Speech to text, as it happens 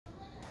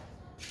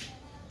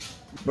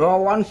No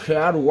one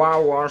cared why I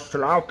was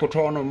allowed put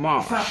on a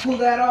mask. If I pull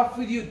that off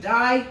with you,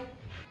 die?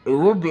 It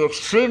would be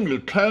extremely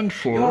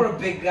painful. You're a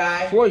big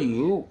guy. For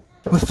you.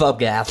 What's up,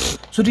 guys?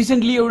 So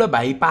recently, एउटा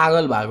भाइ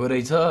पागल भएको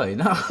रहेछ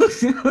हैन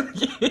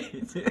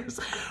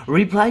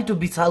reply to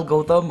विशाल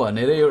गौतम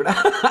भनेर एउटा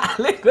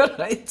हालेको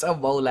रहेछ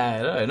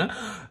बौलाएर हैन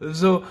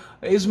सो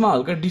यसमा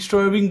हल्का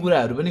डिस्टर्बिङ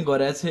कुराहरू पनि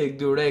गरेको छ एक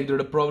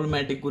दुईवटा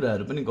प्रब्लमेटिक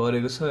कुराहरू पनि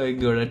गरेको छ एक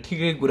दुईवटा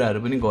ठिकै कुराहरू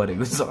पनि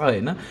गरेको छ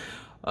हैन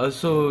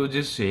सो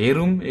जस्ट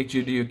हेरौँ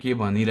एकचोटि यो के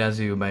भनिरहेछ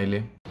यो भाइले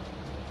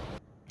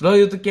ल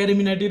यो त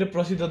क्यारिमिनाटी र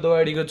प्रसिद्ध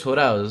दवाडीको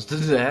छोरा हो जस्तो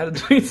छ यार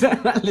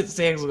दुईजनाले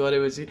सेक्स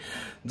गरेपछि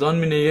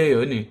जन्मिने यही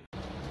हो नि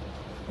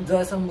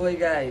Some boy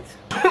guys.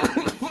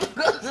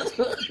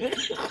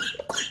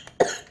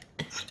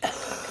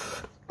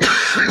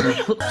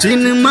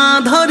 चिनमा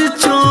धर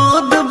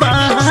चोद बा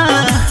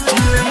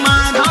चिनमा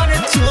धर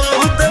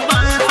चोद बा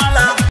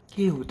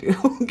के हो त्यो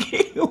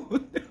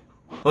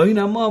होइन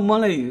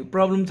मलाई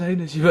प्रब्लम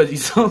छैन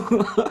शिवाजीसँग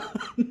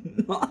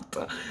न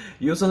त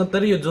योसँग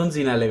तर यो जोन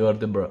सिन्हाले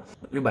गर्थ्यो ब्रो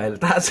यो भाइले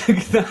थाहा छ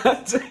कि थाहा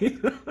छैन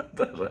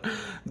तर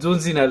जोन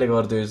सिन्हाले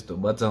गर्थ्यो यस्तो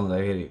बच्चा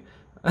हुँदाखेरि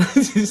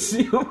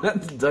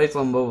जय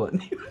सम्भव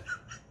भन्ने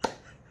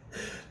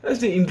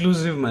यस्तो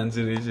इन्क्लुसिभ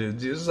मान्छे रहेछ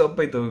जो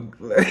सबै त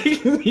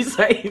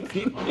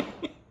मिसाइदिने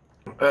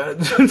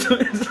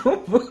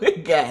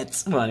ग्याट्स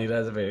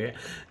भनिरहेछ फेरि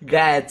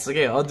ग्याट्स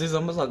के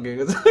अझैसम्म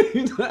सकेको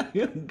छैन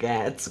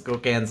ग्याट्सको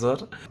क्यान्सर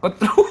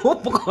कत्रो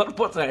घर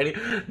पछाडि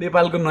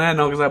नेपालको नयाँ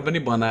नक्सा पनि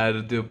बनाएर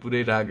त्यो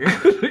पुरै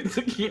राखेको रहेछ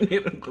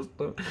किनेर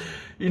कस्तो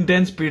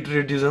intense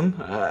पेट्रियटिजम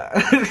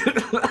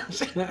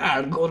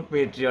hardcore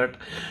patriot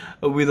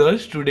with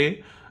us today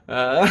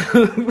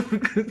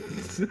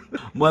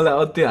मलाई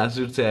अति हाँस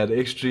उठ्छ यार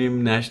एक्सट्रिम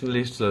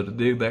नेसनलिस्टहरू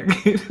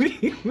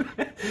देख्दाखेरि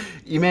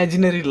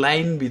इमेजिनरी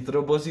लाइनभित्र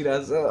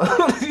बसिरहेछ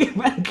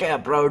क्या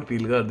प्राउड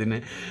फिल गर्दिनँ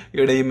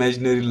एउटा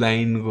इमेजिनरी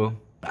लाइनको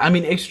I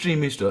mean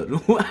एक्सट्रिमिस्टहरू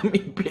I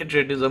mean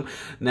पेट्रियटिजम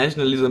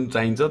nationalism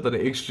चाहिन्छ तर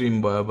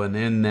एक्सट्रिम भयो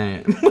भने न्याय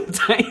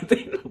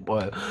चाहिँदैन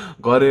भयो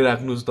घरै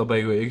राख्नुहोस्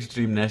तपाईँको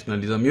एक्सट्रिम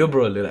नेसनलिजम यो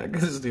ब्रोले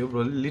राखेको जस्तो यो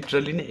ब्रोले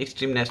लिटरली नै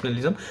एक्सट्रिम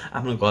नेसनलिजम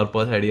आफ्नो घर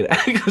पछाडि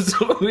राखेको छ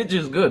विच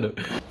इज गुड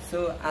सो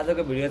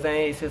आजको भिडियो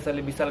चाहिँ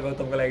स्पेसली विशाल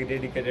गौतमको लागि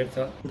डेडिकेटेड छ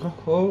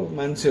हो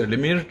मान्छेहरूले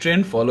मेरो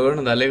ट्रेन्ड फलो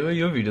गर्न थालेको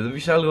यो भिडियो त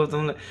विशाल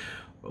गौतमलाई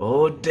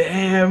Oh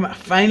damn!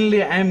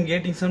 Finally, I am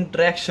getting some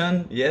traction.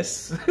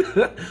 Yes,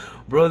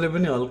 ब्रोले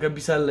पनि हल्का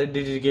विशाललाई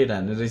डेडिकेट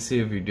हानेर रहेछ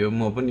यो भिडियो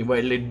म पनि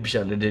वाइल्ड लाइफ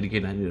विशाललाई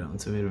डेडिकेट हानेर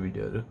हुन्छ मेरो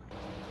भिडियोहरू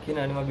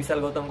किनभने म विशाल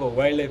गौतमको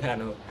वाइल्ड लाइफ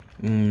फ्यान हो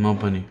म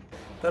पनि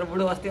तर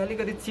बुढो अस्ति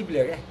अलिकति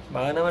चिप्ल्यो क्या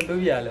भावनामा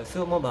डुबिहाल्यो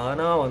सो म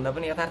भावनामा भन्दा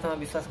पनि यथार्थमा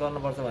विश्वास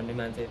गर्नुपर्छ भन्ने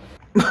मान्छे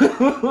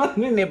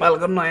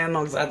नेपालको नयाँ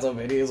नक्सा छ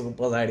फेरि यसको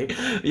पछाडि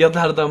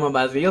यथार्थमा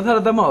बाँच्ने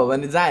यथार्थमा हो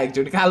भने जा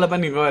एकचोटि कालो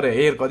पनि गएर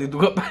हेर कति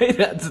दुःख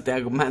पाइरहेको छ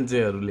त्यहाँको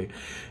मान्छेहरूले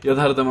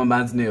यथार्थमा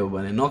बाँच्ने हो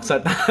भने नक्सा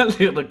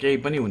टालेर त केही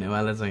पनि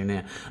हुनेवाला छैन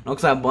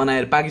नक्सा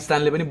बनाएर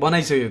पाकिस्तानले पनि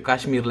बनाइसक्यो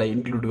काश्मीरलाई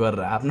इन्क्लुड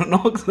गरेर आफ्नो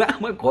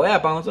नक्सामा खोया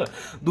पाउँछ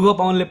दुःख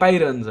पाउनले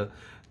पाइरहन्छ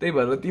त्यही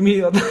भएर तिमी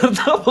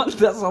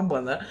यथार्थभन्दा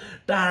सबभन्दा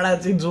टाढा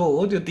चाहिँ जो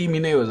हो त्यो तिमी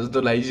नै हो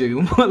जस्तो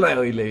लागिसक्यो मलाई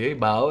अहिले है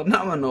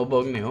भावनामा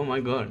नबग्ने हो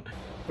माई गड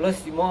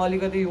प्लस म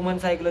अलिकति ह्युमन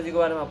साइकोलोजीको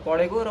बारेमा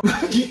पढेको र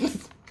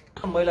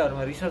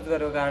महिलाहरूमा रिसर्च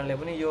गरेको कारणले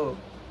पनि यो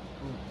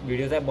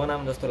भिडियो चाहिँ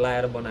बनाऊँ जस्तो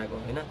लागेर बनाएको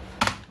होइन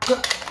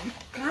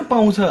कहाँ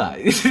पाउँछ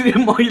यसरी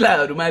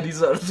महिलाहरूमा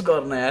रिसर्च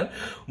गर्न यार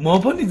म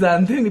पनि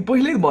जान्थेँ नि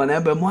पहिल्यै भने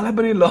भए मलाई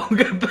पनि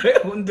लगाए भए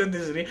हुन्थ्यो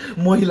त्यसरी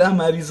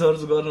महिलामा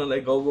रिसर्च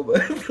गर्नलाई गाउँको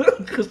भए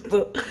कस्तो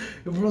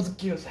यो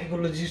के हो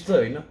साइकोलोजिस्ट त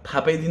होइन थाहा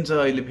पाइदिन्छ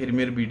अहिले फेरि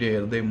मेरो भिडियो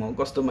हेर्दै म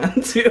कस्तो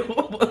मान्छे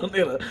हो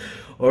भनेर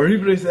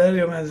हरिप रहेछ यार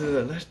यो मान्छे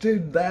लास्टै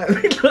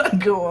दामी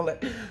लाग्यो मलाई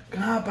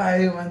कहाँ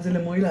पायो मान्छेले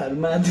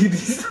महिलाहरूमाथि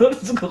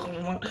रिसर्च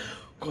गर्न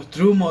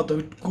कत्रो म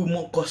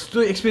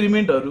कस्तो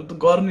एक्सपेरिमेन्टहरू त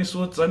गर्ने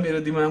सोच छ मेरो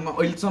दिमागमा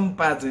अहिलेसम्म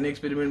पाएको छैन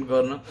एक्सपेरिमेन्ट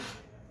गर्न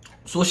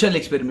सोसियल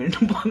एक्सपेरिमेन्ट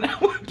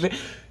बनायो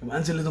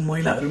मान्छेले त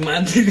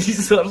महिलाहरूमाथि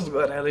रिसर्च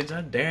गरेर छ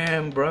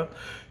ड्याम ब्रो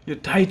यो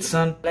टाइट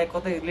सन लाइक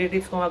कतै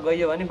रिलेटिभ्सकोमा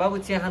गयो भने बाबु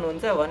चिया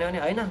खानुहुन्छ भन्यो भने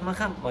होइन म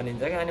खाम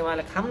भनिन्छ क्या अनि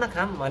उहाँले खाम न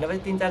खाम भनेपछि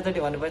 3-4 चोटि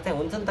भनेपछि चाहिँ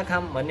हुन्छ नि त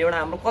खाम भन्ने एउटा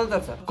हाम्रो कल्चर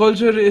छ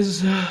culture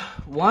is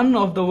one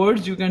of the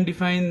words you can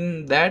define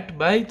that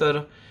by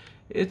तर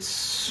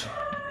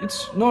it's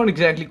not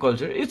exactly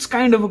culture. It's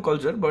kind of a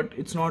culture, but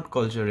it's not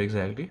culture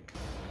exactly.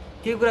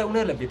 के कुरा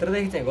उनीहरूले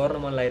भित्रदेखि चाहिँ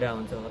गर्न मन लागिरहेको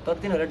हुन्छ तर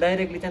तिनीहरूले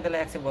डाइरेक्टली चाहिँ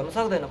त्यसलाई एक्सेप्ट गर्न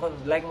सक्दैन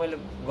लाइक मैले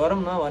गरौँ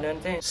न भन्यो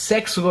भने चाहिँ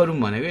सेक्स गरौँ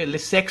भनेको यसले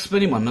सेक्स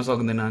पनि भन्न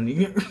सक्दैन अनि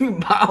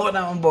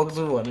भावनामा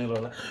बग्छु भनेर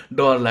होला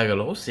डर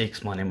लाग्यो हो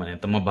सेक्स भन्यो भने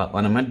त म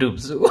भावनामा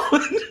डुब्छु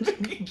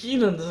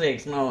किन अन्त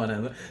सेक्स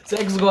नभने त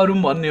सेक्स गरौँ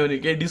भन्ने हो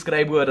नि केही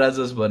डिस्क्राइब गरेर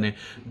जस भने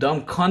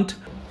डम खन्ट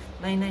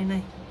नै नै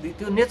नै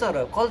त्यो नेचर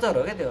हो कल्चर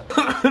हो क्या त्यो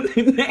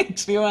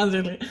नेक्स्ट यो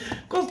मान्छेले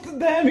कस्तो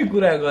दामी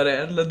कुरा गरे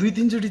ल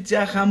 2-3 चोटि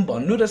चिया खाम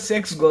भन्नु र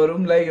सेक्स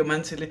गरौँलाई यो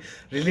मान्छेले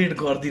रिलेट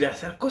गरिदिरहेको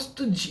छ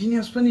कस्तो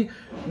जिनियस पनि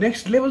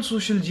नेक्स्ट लेभल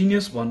सोसियल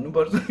जिनियस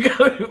भन्नुपर्छ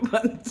क्या यो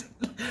मान्छे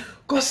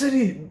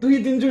कसरी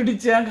 2-3 चोटि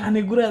चिया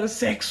खाने कुरा र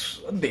सेक्स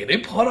धेरै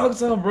फरक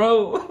छ ब्रो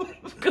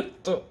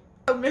कस्तो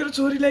मेरो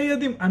छोरीलाई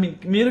यदि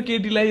मेरो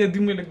केटीलाई यदि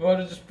मैले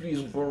गरेर चाहिँ प्लिज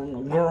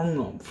गरौँ न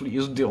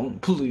प्लिज देऊ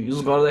प्लिज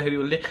गर्दाखेरि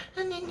उसले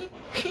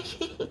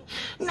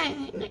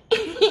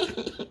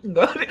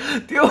गरे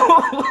त्यो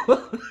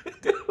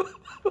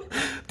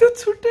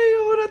छुट्टै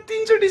हो र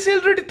 3 चोटि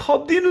सेलरोटी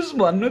थपिदिनुहोस्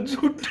भन्नु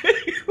छुट्टै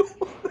हो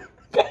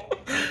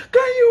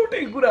कहाँ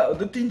एउटै कुरा हो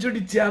त 3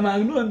 चोटि चिया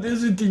माग्नु अनि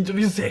त्यसपछि 3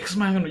 चोटि सेक्स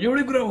माग्नु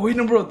एउटै कुरा होइन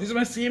ब्रो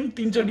त्यसमा सेम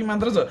 3 चोटि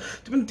मात्र छ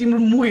त्यो पनि तिम्रो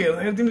मुख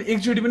हेर्दाखेरि तिमीले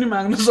 1 चोटि पनि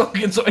माग्न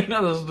सके छैन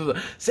जस्तो छ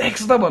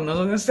सेक्स त भन्न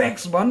सक्दैन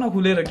सेक्स भन्न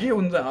खुलेर के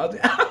हुन्छ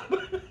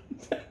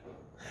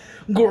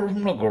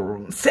गरौँ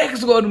सेक्स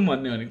गरौँ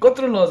भन्ने हो नि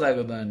कत्रो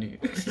लजाएको त अनि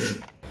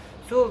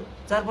सो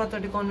 4-5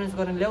 चोटि कन्भिन्स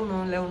गरेर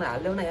ल्याउन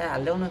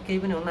हाल्दैउन केही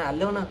पनि हुन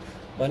हाल्दैउन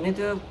भन्ने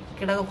त्यो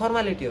केटाको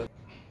फर्मालिटी हो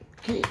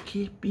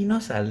के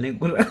पिनस हाल्ने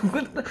कुरा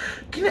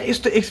किन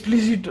यस्तो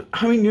एक्सप्लिसिट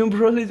यो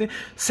ब्रोले चाहिँ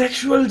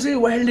सेक्सुअल चाहिँ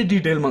वाइल्डली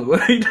डिटेलमा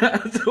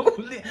गरिरहेको छ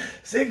उसले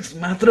सेक्स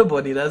मात्र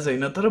भनिरहेको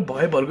छैन तर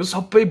भरको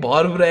सबै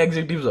भरपुरा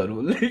एड्जेक्टिभ्सहरू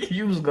उसले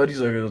युज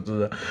गरिसकेको जस्तो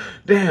छ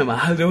ड्याम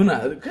हाल्देऊ न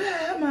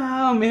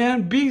man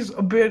be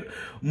a bit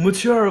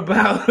mature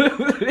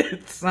about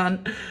it सन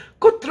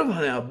कत्रो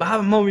भने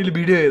बाबा मम्मीले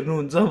भिडियो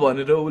हेर्नुहुन्छ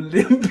भनेर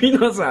उसले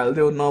पिनस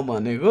हाल्देऊ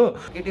नभनेको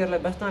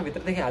केटीहरूलाई वास्तवमा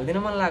भित्रदेखि हाल्दिन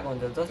मन लागेको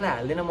हुन्छ जसलाई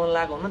हाल्दिन मन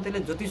लागेको हुन्न त्यसले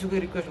जतिसुकै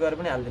रिक्वेस्ट गरे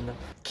पनि हाल्दिन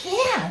के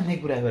हाल्ने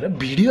कुरा गरेर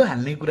भिडियो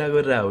हाल्ने कुरा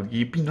गरेर हो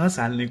कि पिनस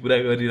हाल्ने कुरा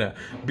गरेर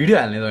भिडियो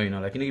हाल्ने त होइन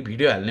होला किनकि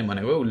भिडियो हाल्ने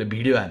भनेको उसले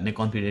भिडियो हाल्ने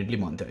कन्फिडेन्टली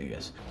भन्थ्यो आई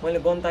गेस मैले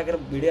गन ताकेर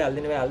भिडियो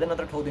हाल्दिने भए हाल्दैन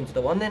नत्र ठोकिदिन्छु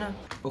त भन्दैन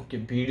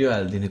ओके भिडियो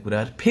हाल्दिने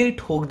कुराहरू फेरि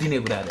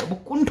ठोकिदिने कुराहरू अब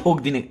कुन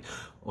ठोकिदिने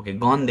ओके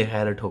गन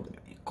देखाएर ठोक्ने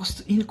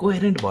कस्तो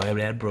इनकोहेरेन्ट भयो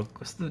यार ब्रो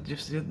कस्तो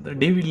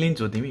डेभिड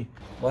लिन्च हो तिमी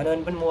भन्यो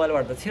भने पनि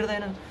मोबाइलबाट त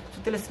छिर्दैन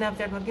त्यसले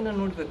स्न्यापच्याटमा किन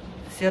नोट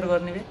सेयर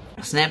गर्ने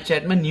भए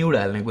स्न्यापच्याटमा न्युड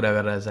हाल्ने कुरा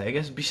गरिरहेको छ आई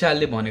गेस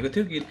विशालले भनेको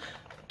थियो कि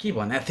के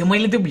भनेको थियो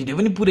मैले त्यो भिडियो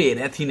पनि पुरै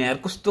हेरेको थिइनँ यार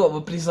कस्तो अब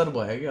प्रेसर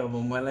भयो कि अब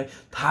मलाई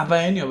थाहा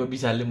पाएँ नि अब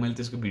विशालले मैले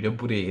त्यसको भिडियो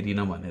पुरै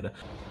हेरिनँ भनेर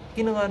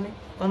किन गर्ने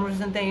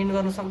कन्भर्सेसन त्यहाँ इन्ड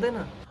गर्न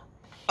सक्दैन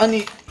अनि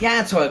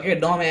त्यहाँ छ के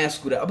डमयास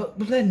कुरा अब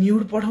उसलाई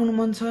न्युड पठाउनु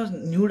मन छ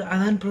न्युड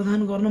आदान प्रदान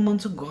गर्न मन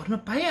छ गर्न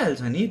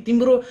पाइहाल्छ नि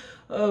तिम्रो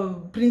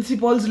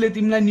प्रिन्सिपल्सले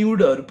तिमीलाई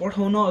न्युडहरू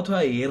पठाउन अथवा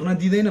हेर्न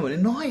दिँदैन भने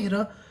नहेर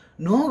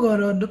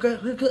नगर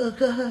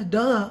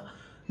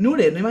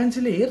न्युड हेर्ने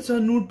मान्छेले हेर्छ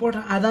न्युड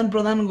आदान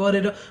प्रदान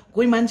गरेर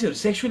कोही मान्छेहरू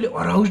सेक्सुअली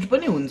अराउज्ड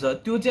पनि हुन्छ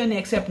त्यो चाहिँ अनि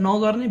एक्सेप्ट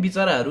नगर्ने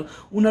बिचराहरू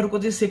उनीहरूको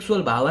चाहिँ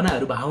सेक्सुअल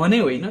भावनै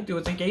होइन त्यो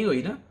चाहिँ केही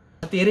होइन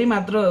धेरै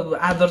मात्र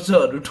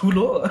आदर्शहरू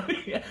ठुलो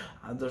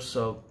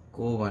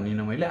आदर्शको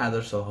भनिनँ मैले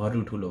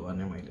आदर्शहरू ठुलो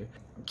भने मैले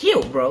के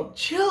हो ब्रो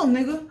छेउ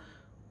भनेको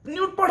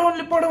न्युड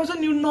पठाउनेले पठाउँछ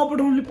न्युड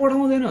नपठाउनेले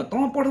पठाउँदैन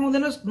तँ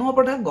पठाउँदैनस्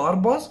नपठा घर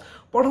बस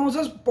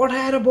पठाउँछस्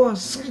पठाएर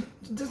बस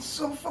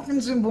सो फकिङ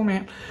सिम्पल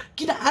म्यान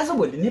किन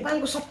आजभोलि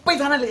नेपालको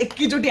सबैजनाले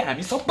एकैचोटि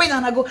हामी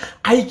सबैजनाको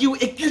आइक्यू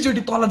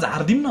एकैचोटि तल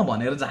झारिदिउँ न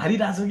भनेर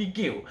झारिरहेछ कि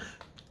के हो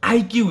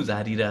आइक्यू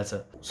झारिरहेछ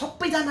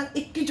सबैजना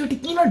एकैचोटि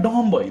किन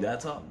डम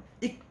भइरहेछ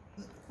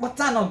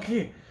अचानक के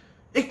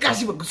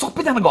एक्कासी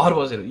सबैजना घर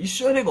बसेर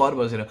ईश्वरै घर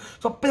बसेर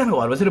सबैजना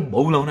घर बसेर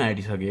बौलाउन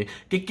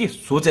आँटिसके के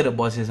सोचेर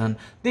बसेछन्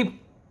त्यही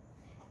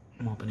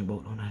म पनि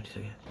बौलाउन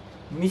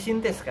आँटिसकेँ मिसिन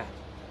त्यसका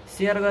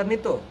सेयर गर्ने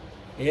त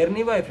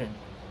हेर्ने बोयफ्रेन्ड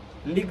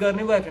लिक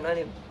गर्ने बोयफ्रेन्ड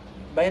अनि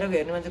बाहिरको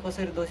हेर्ने मान्छे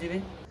कसरी दोषी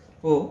भए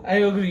हो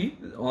I agree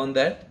on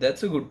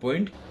that's a good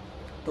point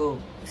त्यो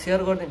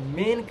सेयर गर्ने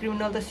मेन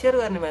क्रिमिनल त सेयर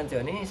गर्ने मान्छे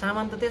हो नि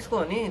सामान त त्यसको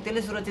हो नि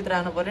त्यसले सुरक्षित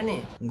राख्नु पर्यो नि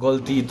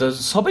गल्ती त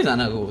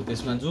सबैजनाको हो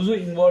त्यसमा जो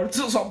इन्भल्भ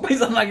छ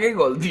सबैजनाकै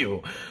गल्ती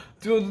हो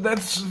त्यो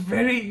that's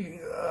very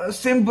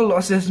simple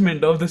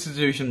assessment of the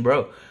situation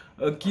bro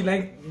कि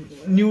लाइक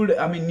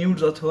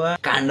न्युड्स अथवा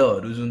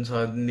काण्डहरू जुन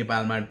छ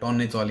नेपालमा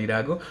टन्नै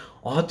चलिरहेको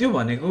त्यो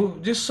भनेको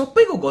जो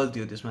सबैको गल्ती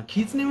हो त्यसमा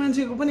खिच्ने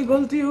मान्छेको पनि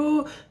गल्ती हो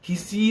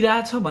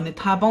खिचिरहेछ भन्ने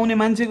थाहा पाउने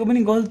मान्छेको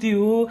पनि गल्ती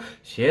हो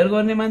सेयर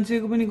गर्ने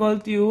मान्छेको पनि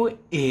गल्ती हो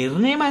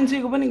हेर्ने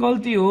मान्छेको पनि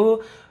गल्ती हो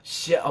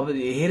अब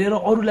हेरेर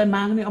अरूलाई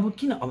माग्ने अब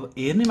किन अब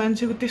हेर्ने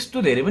मान्छेको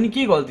त्यस्तो धेरै पनि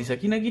के गल्ती छ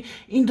किनकि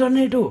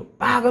इन्टरनेट हो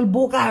पागल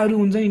बोकाहरू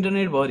हुन्छ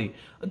इन्टरनेटभरि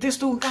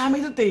त्यस्तो कामै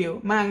त त्यही हो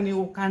माग्ने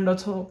ओ काण्ड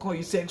छ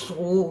खै सेक्स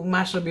ओ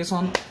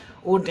मास्टरबेसन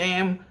ओ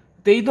ड्याम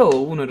त्यही त हो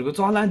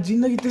उनीहरूको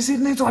जिन्दगी त्यसरी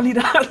नै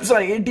चलिरहेको छ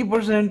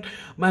 80%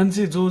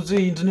 मान्छे जो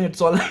चाहिँ इन्टरनेट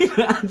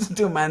चलाइरहेको छ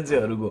त्यो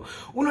मान्छेहरूको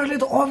उनीहरूले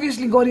त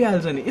अभियसली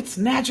गरिहाल्छ नि it's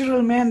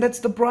natural man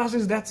that's the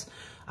process that's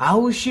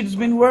how sheets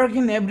been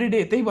working every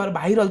day त्यही भएर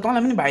भाइरल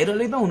तँलाई पनि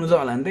भाइरलै त हुनु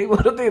छ होला नि त्यही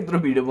भएर त यत्रो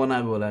भिडियो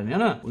बनाएको होला नि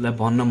होइन उसलाई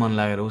भन्न मन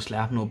लागेर उसले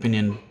आफ्नो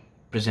ओपिनियन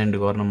प्रेजेन्ट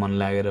गर्न मन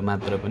लागेर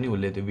मात्र पनि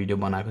उसले त्यो भिडियो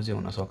बनाएको चाहिँ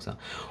हुनसक्छ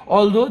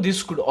although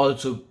this could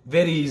also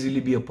very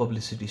easily be a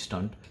publicity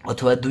stunt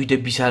अथवा दुइटै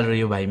विशाल र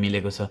यो भाइ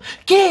मिलेको छ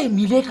के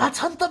मिलेका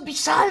छन् त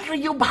विशाल र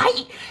यो भाइ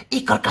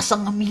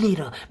एकअर्कासँग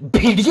मिलेर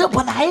भिडियो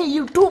बनाए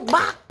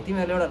युट्युबमा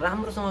तिमीहरूले एउटा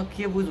राम्रोसँग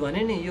के बुझ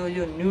भने नि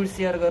यो न्युड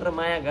सेयर गरेर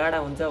माया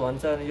गाडा हुन्छ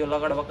भन्छ यो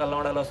लगड बक्का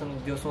लौडा लसुन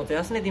जो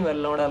सोचेस् नि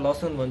तिमीहरूले लौडा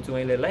लसुन भन्छु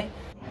मैले यसलाई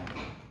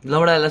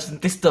लौडा लसुन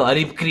त्यस्तो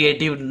हरिब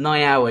क्रिएटिभ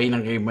नयाँ होइन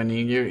केही पनि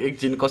यो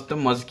एकछिन कस्तो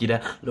मस्किरा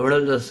लौडा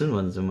लसुन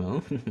भन्छु म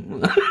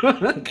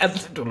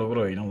खासै ठुलो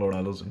कुरो होइन लौडा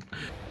लसुन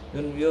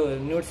जुन यो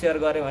न्युड सेयर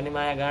गऱ्यो भने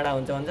माया गाडा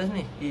हुन्छ भन्छस्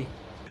नि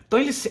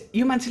तैँले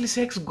यो मान्छेले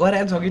सेक्स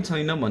गरेको छ कि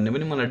छैन भन्ने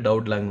पनि मलाई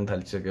डाउट लाग्न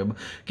थालिसक्यो अब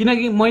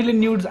किनकि मैले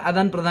न्युड्स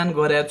आदान प्रदान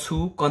गरेको छु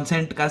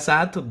कन्सेन्टका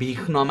साथ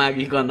भिख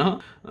नमागिकन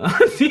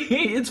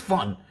it's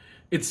fun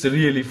it's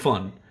really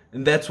fun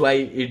that's why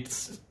it's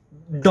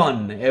done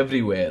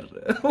everywhere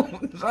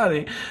sorry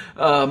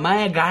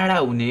माया गाढा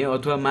हुने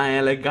अथवा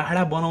मायालाई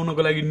गाढा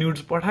बनाउनको लागि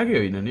न्युड्स पठाएकै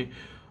होइन नि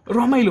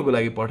रमाइलोको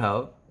लागि पठाओ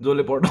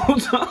जसले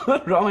पठाउँछ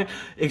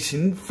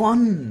एकछिन फन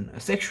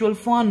सेक्सुअल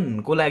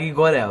फनको लागि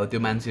गरे हो त्यो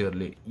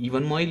मान्छेहरूले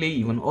इभन मैले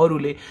इभन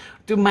अरूले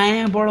त्यो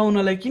माया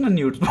बढाउनलाई किन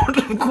न्युड्स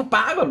पठाउनु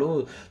पागल हो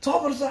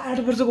 6 वर्ष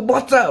 8 वर्षको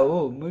बच्चा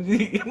हो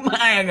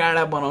माया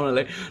गाडा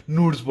बनाउनलाई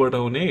नुड्स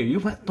पठाउने यो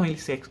तैँले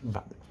sex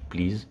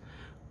please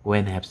go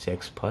and have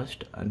sex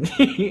first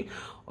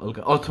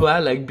अथवा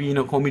like be in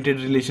a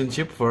committed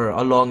relationship for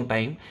a long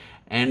time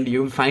and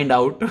you will find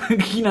out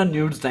किन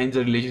nudes चाहिन्छ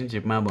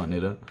relationship मा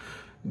भनेर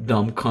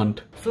dumb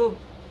cunt so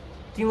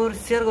तिम्रो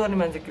शेयर गर्ने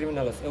मान्छे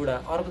क्रिमिनल हो एउटा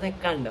अर्को चाहिँ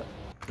काण्ड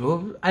हो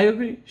I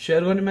agree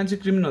शेयर गर्ने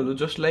मान्छे क्रिमिनल हो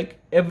just like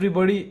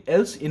everybody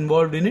else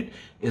involved in it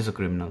is a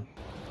criminal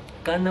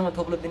काण्डमा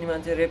थोप्लो दिने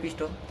मान्छे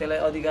रेपिस्ट हो त्यसलाई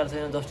अधिकार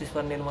छैन जस्टिस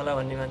फर निर्मला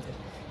भन्ने मान्छे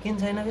किन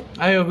छैन के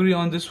I agree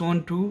on this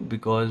one too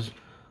because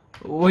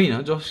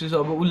होइन जस्टिस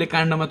अब उसले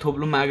काण्डमा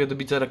थोप्लो माग्यो त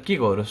बिचरा के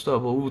गरोस् त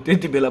अब ऊ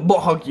त्यति बेला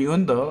बहकियो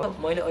नि त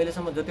मैले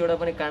अहिलेसम्म जतिवटा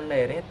पनि काण्ड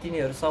हेरेँ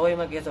तिनीहरू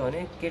सबैमा के छ भने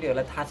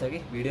केटीहरूलाई थाहा छ कि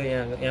भिडियो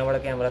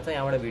यहाँबाट क्यामेरा छ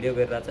यहाँबाट भिडियो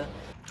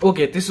गरिरहेछ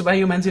ओके त्यसो भए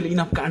यो मान्छेले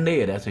इनफ काण्डै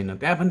हेरेको छैन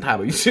त्यहाँ पनि थाहा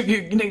भइसक्यो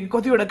किनकि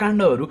कतिवटा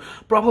काण्डहरू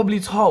प्रोबेबली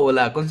छ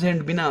होला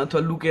कन्सेन्ट बिना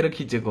अथवा लुकेर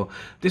खिचेको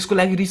त्यसको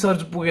लागि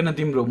रिसर्च पुगेन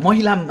तिम्रो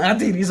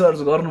महिलामाथि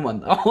रिसर्च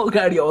गर्नुभन्दा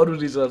अगाडि अरू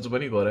रिसर्च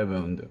पनि गरे भए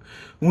हुन्थ्यो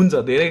हुन्छ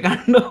धेरै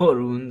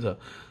काण्डहरू हुन्छ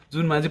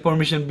जुनमा चाहिँ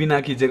पर्मिसन बिना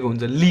खिचेको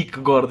हुन्छ लिक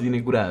गरिदिने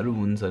कुराहरू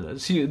हुन्छ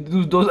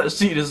दोज आर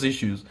सिरियस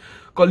इस्युज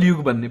कलियुग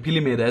भन्ने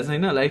फिल्म हेरेको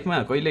छैन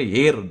लाइफमा कहिले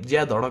हेर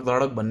ज्या धडक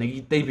धडक भन्ने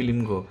गीत त्यही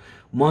फिल्मको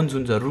मन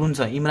छुन्छ रुन्छ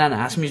इमरान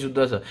हास्मी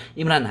शुद्ध छ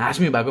इमरान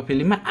हास्मी भएको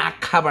फिल्ममा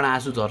आँखाबाट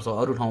आँसु झर्छ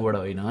अरू ठाउँबाट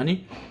होइन अनि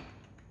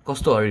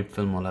कस्तो हरिड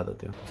फिल्म होला त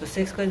त्यो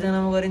सेक्स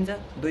कतिजनामा गरिन्छ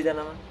 2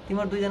 जनामा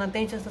तिम्रो 2 जना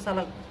त्यही छ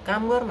साला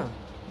काम गर्न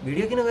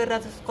भिडियो किन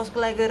गरिरहेछस्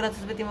कसको लागि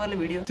गरिरहेछस्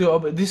तिमीहरूले भिडियो त्यो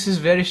अब this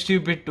is very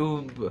stupid to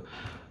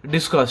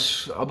discuss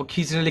अब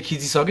खिच्नेले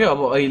खिचिसक्यो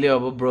अब अहिले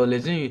अब ब्रोले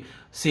चाहिँ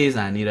सेज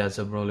हानिरहेछ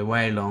ब्रोले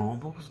वाइल्ड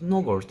अब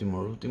नगर्छ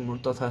तिम्रो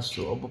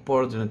तथास्तु अब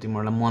पर्दैन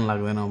तिमीहरूलाई मन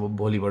लाग्दैन अब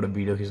भोलिबाट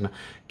भिडियो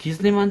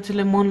खिच्ने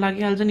मान्छेलाई मन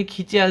लागिहाल्छ नि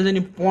खिचिहाल्छ नि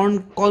पर्न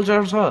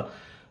कल्चर छ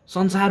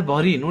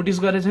संसारभरि नोटिस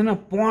गरेको छैन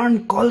पर्न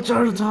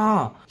कल्चर छ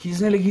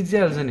खिच्नेले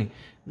खिचिहाल्छ नि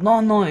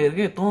नहेर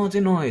के तँ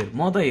चाहिँ नहेर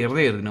म त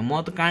हेर्दै हेर्दिनँ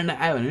म त काण्ड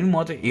आयो भने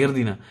म चाहिँ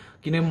हेर्दिनँ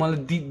किनकि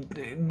मलाई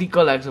दिक्क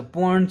लाग्छ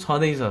पर्न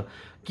छँदैछ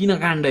किन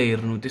काण्ड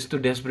हेर्नु त्यस्तो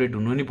डेस्परेट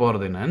हुनु नि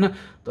पर्दैन होइन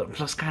तर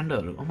plus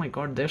काण्डहरू oh my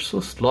God they are so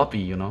sloppy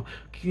you know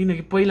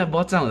किनकि पहिला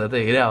बच्चा हुँदा त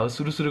हेरे हो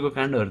सुरुको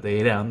काण्डहरू त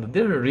हेरे हो नि त they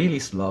are really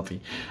sloppy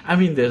I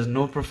mean there is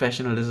no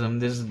professionalism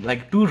there is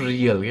like to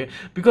real के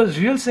because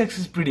real sex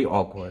is pretty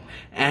awkward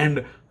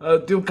and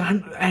त्यो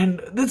काण्ड and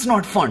that's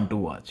not fun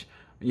to watch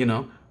you know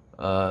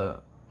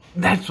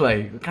that's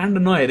why काण्ड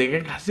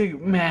नहेरेकै खासै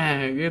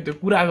म्या त्यो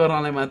कुरा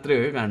गर्नलाई मात्रै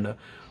हो क्या काण्ड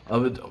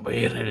अब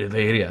हेर्नेले त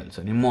हेरिहाल्छ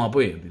नि म पो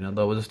हेर्दिनँ त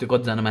अब जस्तै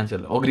कतिजना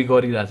मान्छेहरूले अग्री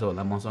गरिरहेछ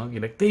होला मसँग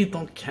किनकि त्यही त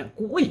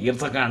को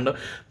हेर्छ काण्ड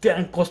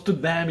त्यहाँ कस्तो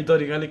दामी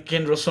तरिकाले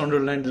केन्द्र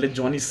सन्डरल्यान्डले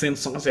जनी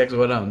सेन्ससँग सेक्स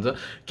गरेर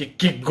हुन्छ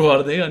के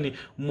गर्दै अनि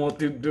म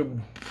त्यो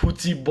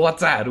फुची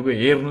बच्चाहरूको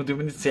हेर्नु त्यो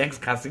पनि सेक्स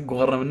खासै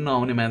गर्न पनि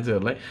नआउने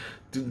मान्छेहरूलाई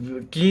त्यो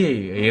के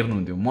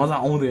हेर्नुहुन्थ्यो मजा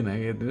आउँदैन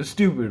क्या त्यो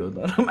स्ट्युपिड हो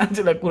तर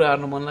मान्छेलाई कुरा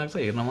गर्न मन लाग्छ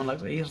हेर्न मन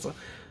लाग्छ हेर्छ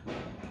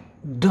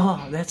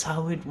that's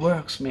how it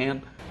works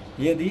man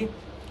यदि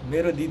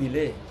मेरो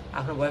दिदीले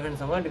आफ्नो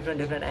बोयफ्रेन्डसँग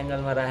डिफ्रेन्ट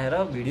एङ्गलमा राखेर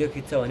भिडियो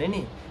खिच्छ भने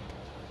नि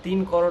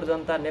 3 करोड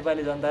जनता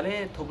नेपाली जनताले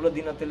थुप्रो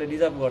दिन त्यसले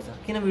डिजर्भ गर्छ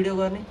किन भिडियो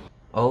गर्ने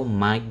ओ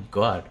माई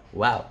गड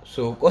वाउ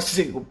सो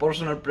कसैको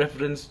पर्सनल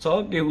प्रेफरेन्स छ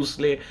कि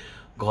उसले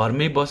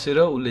घरमै बसेर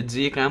उसले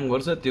जे काम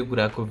गर्छ त्यो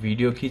कुराको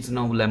भिडियो खिच्न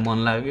उसलाई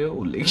मन लाग्यो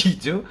उसले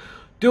खिच्यो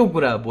त्यो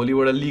कुरा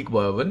भोलिबाट लिक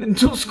भयो भने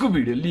जसको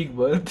भिडियो लिक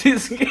भयो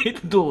त्यसकै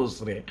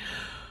दोष रे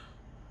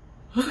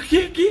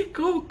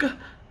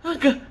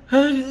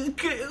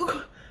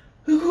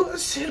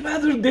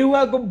शेरबहादुर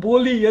देउवाको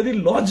बोली यदि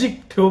लजिक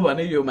थियो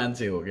भने यो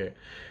मान्छे हो के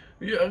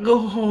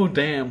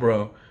damn bro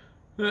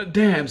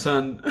damn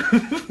son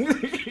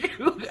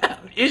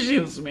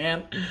issues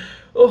man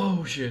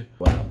oh shit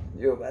wow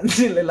यो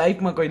मान्छेले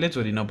लाइफमा कहिले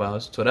छोरी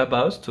नपाओस् छोरा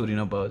पाओस् छोरी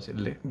नपाओस्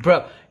यसले ब्रो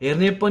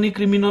हेर्ने पनि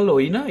क्रिमिनल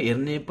होइन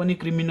हेर्ने पनि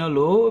क्रिमिनल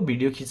हो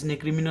भिडियो खिच्ने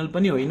क्रिमिनल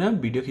पनि होइन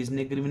भिडियो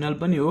खिच्ने क्रिमिनल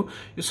पनि हो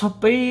यो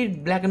सबै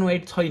ब्ल्याक एन्ड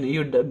व्हाइट छैन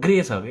यो ग्रे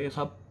छ के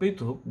सबै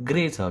थोक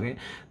ग्रे छ के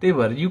त्यही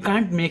भएर you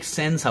can't make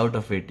sense out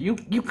of it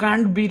you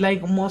can't be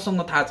like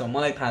मसँग थाहा छ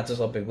मलाई थाहा छ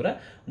सबै कुरा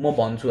म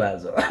भन्छु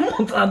आज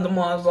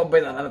म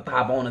सबैजनालाई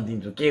थाहा पाउन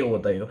दिन्छु के हो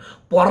त यो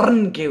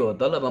पर्न के हो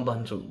त ल म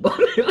भन्छु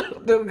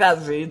त्यो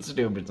गाजै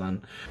स्ट्युपिड छन्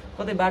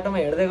कतै बाटोमा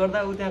हेर्दै गर्दा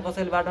ऊ त्यहाँ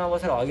कसैले बाटोमा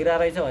बसेर हगिरहेको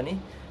रहेछ भने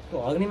त्यो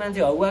हग्ने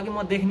मान्छे हगुवा कि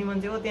म देख्ने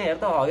मान्छे हो त्यहाँ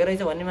हेर्दा हगे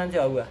रहेछ भन्ने मान्छे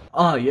हगुवा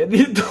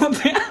यदि त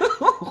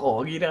त्यहाँ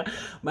हगिरा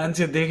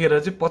मान्छे देखेर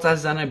चाहिँ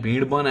 50 जना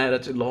भिड बनाएर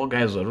चाहिँ ल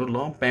गाइजहरू ल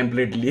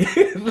प्याम्पलेट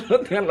लिएर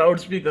त्यहाँ लाउड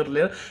स्पिकर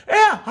लिएर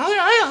ए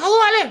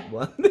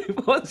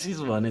भनेपछि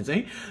भने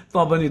चाहिँ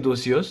तँ पनि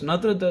दोषी होस्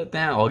नत्र त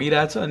त्यहाँ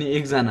हगिरहेछ अनि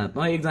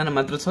एकजना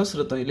मात्र छस्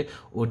र तैँले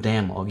ओ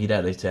ड्याम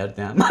हगिरहेको रहेछ यार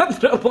त्यहाँ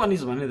मात्र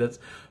भनिस् भने द्याट्स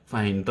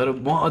फाइन तर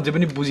म अझै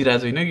पनि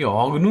बुझिरहेको छैन कि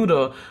हग्नु र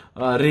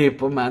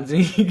रेपमा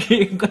चाहिँ के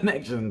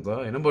कनेक्सन छ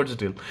होइन बट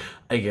स्टिल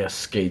आई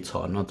गेस केही छ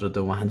नत्र त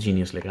उहाँ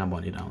जिनियसले कहाँ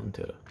भनिरहेको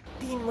हुन्थ्यो र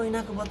 3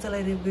 महिनाको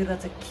बच्चालाई रेप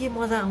गरिरहेछ के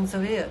मजा आउँछ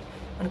बे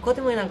अनि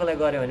कति महिनाको लागि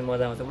गऱ्यो भने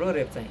मजा आउँछ ब्रो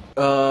रेप चाहिँ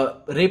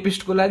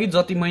रेपिस्टको लागि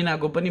जति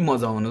महिनाको पनि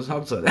मजा आउन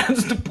सक्छ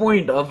that's the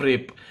point of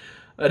rape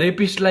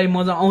रेपिस्टलाई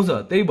मजा आउँछ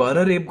त्यही भएर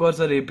रेप गर्छ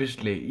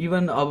रेपिस्टले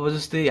इभन अब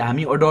जस्तै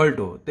हामी अडल्ट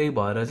हो त्यही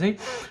भएर चाहिँ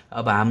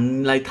अब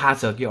हामीलाई थाहा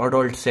छ कि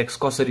अडल्ट सेक्स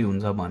कसरी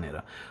हुन्छ भनेर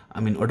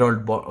आई मिन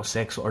अडल्ट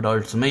सेक्स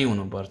अडल्ट्समै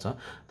हुनुपर्छ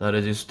तर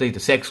जस्तै त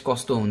सेक्स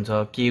कस्तो हुन्छ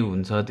के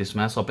हुन्छ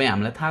त्यसमा सबै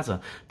हामीलाई थाहा छ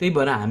त्यही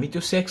भएर हामी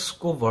त्यो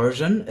सेक्सको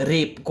भर्जन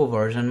रेपको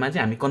भर्जनमा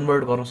चाहिँ हामी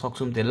कन्भर्ट गर्न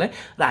सक्छौँ त्यसलाई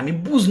र हामी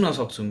बुझ्न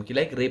सक्छौँ कि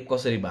लाइक रेप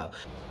कसरी भयो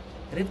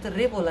रेप त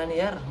रेप होला नि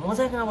यार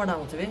मजा कहाँबाट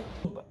आउँछ बे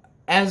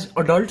as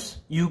adults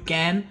you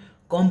can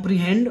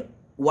comprehend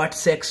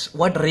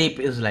what rape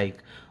is like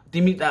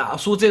तिमी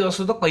सोचे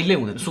जस्तो त कहिल्यै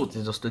हुँदैन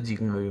सोचे जस्तो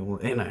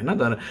हुँदैन होइन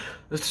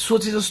तर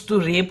सोचे जस्तो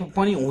रेप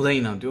पनि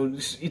हुँदैन त्यो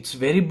it's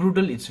very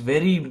brutal it's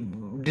very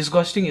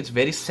डिस्गस्टिङ it's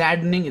very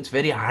स्याडनिङ it's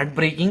very heart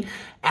breaking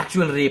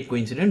actual Repco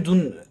incident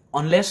जुन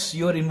unless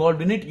you're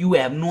involve in it you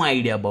have no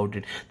idea about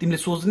it तिमीले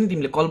सोच्ने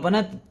तिमीले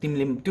कल्पना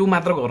तिमीले त्यो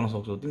मात्र गर्न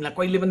सक्छौ तिमीलाई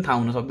कहिले पनि थाहा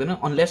हुन सक्दैन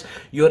अनलेस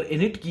युआर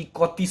इन इट कि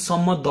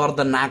कतिसम्म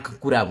दर्दनाक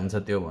कुरा हुन्छ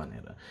त्यो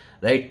भनेर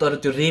राइट तर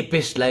त्यो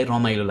रेपिस्टलाई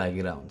रमाइलो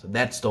लागिरहेको हुन्छ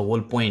that's the whole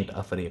point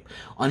of rape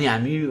अनि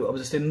हामी अब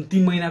जस्तै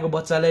 3 महिनाको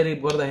बच्चालाई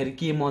रेप गर्दाखेरि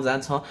के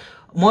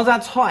मजा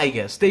छ आई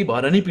गेस त्यही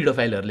भएर नै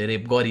पिडोफाइलहरूले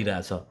रेप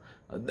गरिरहेछ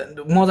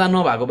मजा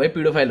नभएको भए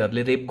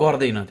पिडोफाइलहरूले रेप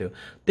गर्दैन थियो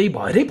त्यही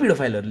भएरै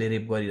पिडोफाइलहरूले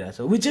रेप गरिरहेछ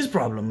विच इज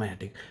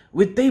प्रब्लमेटिक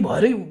त्यही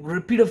भएरै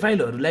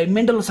पिडोफाइलहरूलाई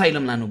मेन्टल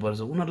असाइलम लानुपर्छ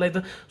उनीहरूलाई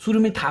त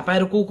सुरुमै थाहा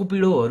पाएर को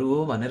पिडोहरू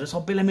हो भनेर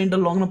सबैलाई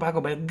मेन्टल लग्न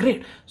पाएको भए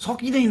ग्रेट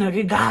सकिँदैन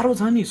कि गाह्रो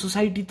छ नि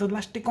सोसाइटी त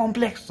लास्टै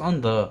कम्प्लेक्स छ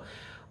नि त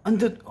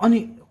अनि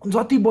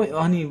जति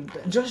अनि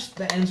just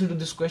the answer to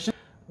this question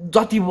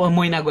जति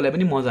महिनाकोलाई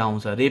पनि मजा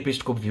आउँछ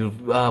रेपिस्टको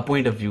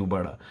point of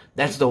भ्यूबाट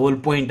that's the whole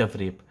point of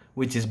rape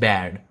which is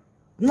bad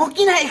म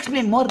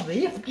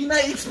रेप किन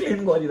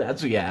एक्सप्लेन गरिरहेको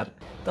छु यार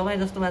तपाईँ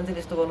जस्तो मान्छेले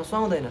यस्तो गर्नु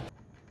सुहाउँदैन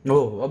हो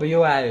अब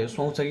यो आयो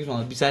सुहाउँछ कि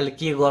सुहाउँछ विचारले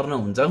के गर्न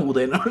हुन्छ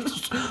हुँदैन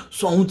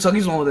सुहाउँछ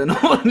कि सुहाउँदैन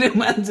भन्ने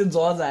मान्छे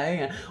जज आयो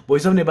यहाँ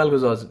भोइस अफ नेपालको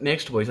जज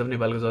नेक्स्ट भोइस अफ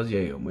नेपालको जज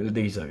यही हो मैले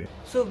देखिसकेँ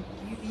सो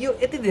यो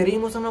यति धेरै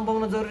इमोसनमा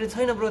बग्न जरुरी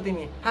छैन ब्रो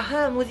तिमी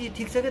हाहा मुजी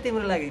ठिक छ क्या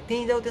तिम्रो लागि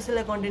त्यहीँ जाऊ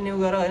त्यसैलाई कन्टिन्यू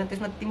गर होइन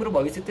त्यसमा तिम्रो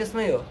भविष्य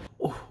त्यसमै हो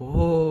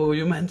ओहो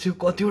यो मान्छे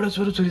कतिवटा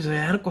छोराछोरी छ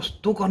यार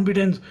कस्तो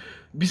कन्फिडेन्स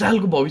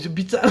विशालको भविष्य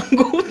विचार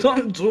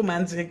जो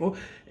मान्छेको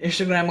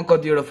इन्स्टाग्राममा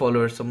कतिवटा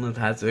फलोवर्स छ मलाई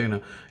थाहा छैन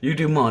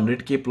युट्युबमा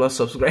 100K+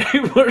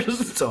 सब्सक्राइबर्स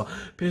छ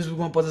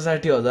फेसबुकमा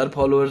 50-60 हजार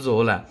फलोवर्स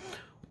होला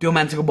त्यो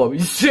मान्छेको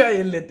भविष्य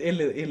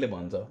यसले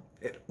भन्छ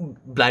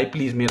भाइ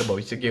प्लिज मेरो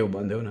भविष्य के हो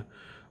भनिदेऊ न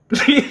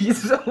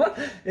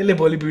यसले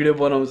भोलि भिडियो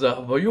बनाउँछ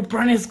अब यो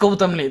प्रणेश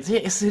गौतमले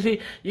चाहिँ यसरी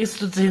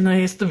यस्तो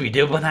चाहिँ यस्तो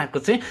भिडियो बनाएको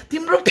चाहिँ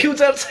तिम्रो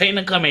फ्युचर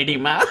छैन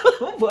कमेडीमा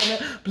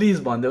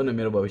प्लिज भनिदेऊ न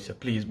मेरो भविष्य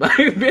प्लिज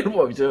भाइ मेरो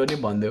भविष्य पनि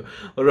भनिदेऊ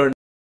र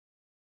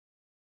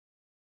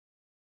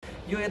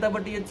यो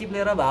यतापट्टि यो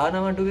चिप्लेर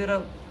भावनामा डुबेर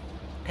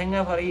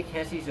ठ्याङ्गा फर्की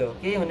ख्यासी छ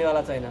केही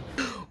हुनेवाला छैन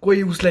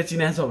कोही उसलाई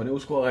चिनाएको छ भने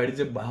उसको अगाडि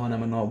चाहिँ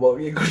भावनामा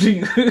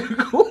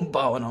नबगेको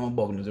भावनामा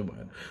बग्नु चाहिँ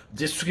भएन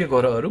जेसुकै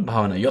गरहरू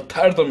भावना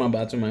यथार्थमा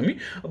बाँचौँ हामी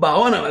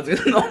भावनामा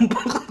चाहिँ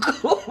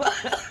नबगेको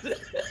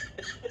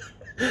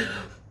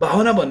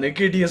भावना भन्ने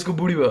केटिएसको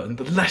बुढी भयो भने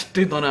त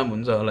लास्टै तनाव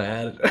हुन्छ होला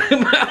यार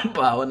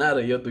भावना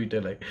र यो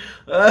दुइटैलाई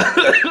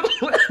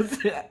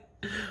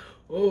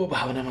ओ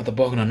भावनामा त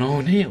बग्न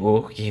नहुने हो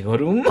के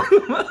गरौँ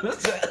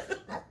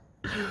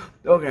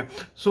ओके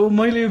सो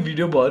मैले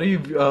भिडियोभरि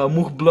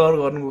मुख ब्लर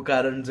गर्नुको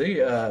कारण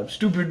चाहिँ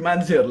स्टुपिड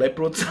मान्छेहरूलाई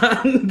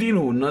प्रोत्साहन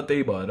दिनुहुन्न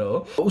त्यही भएर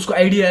हो उसको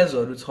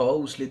आइडियाजहरू छ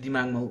उसले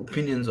दिमागमा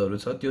ओपिनियन्सहरू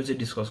छ त्यो चाहिँ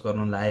डिस्कस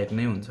गर्न लायक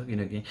नै हुन्छ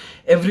किनकि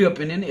every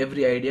opinion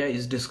every idea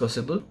is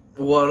डिस्कसेबल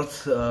worth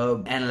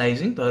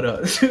analysing तर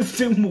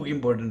त्यो मुख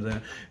इम्पोर्टेन्ट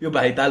छैन यो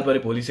भाइ ताल परे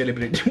भोलि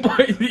सेलिब्रेटी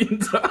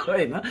भइदिन्छ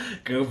होइन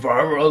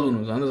भरल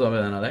हुनुहुन्छ नि त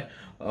सबैजनालाई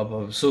अब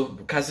सो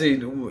खासै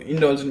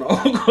इन्डल्ज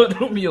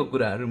नगरौँ यो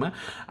कुराहरूमा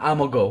आम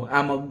go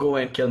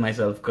and kill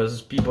myself because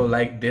people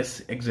like this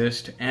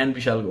exist and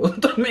Vishal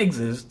Gautam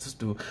exist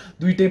to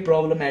दुइटै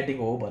प्रब्लमेटिक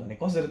हो भन्ने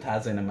कसरी थाहा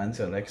छैन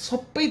मान्छेहरूलाई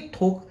सबै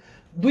थोक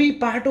दुई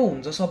पाटो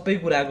हुन्छ सबै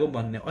कुराको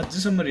भन्ने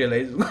अझैसम्म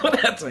रियलाइज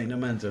गरेको छैन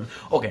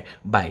मान्छेहरू ओके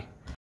बाई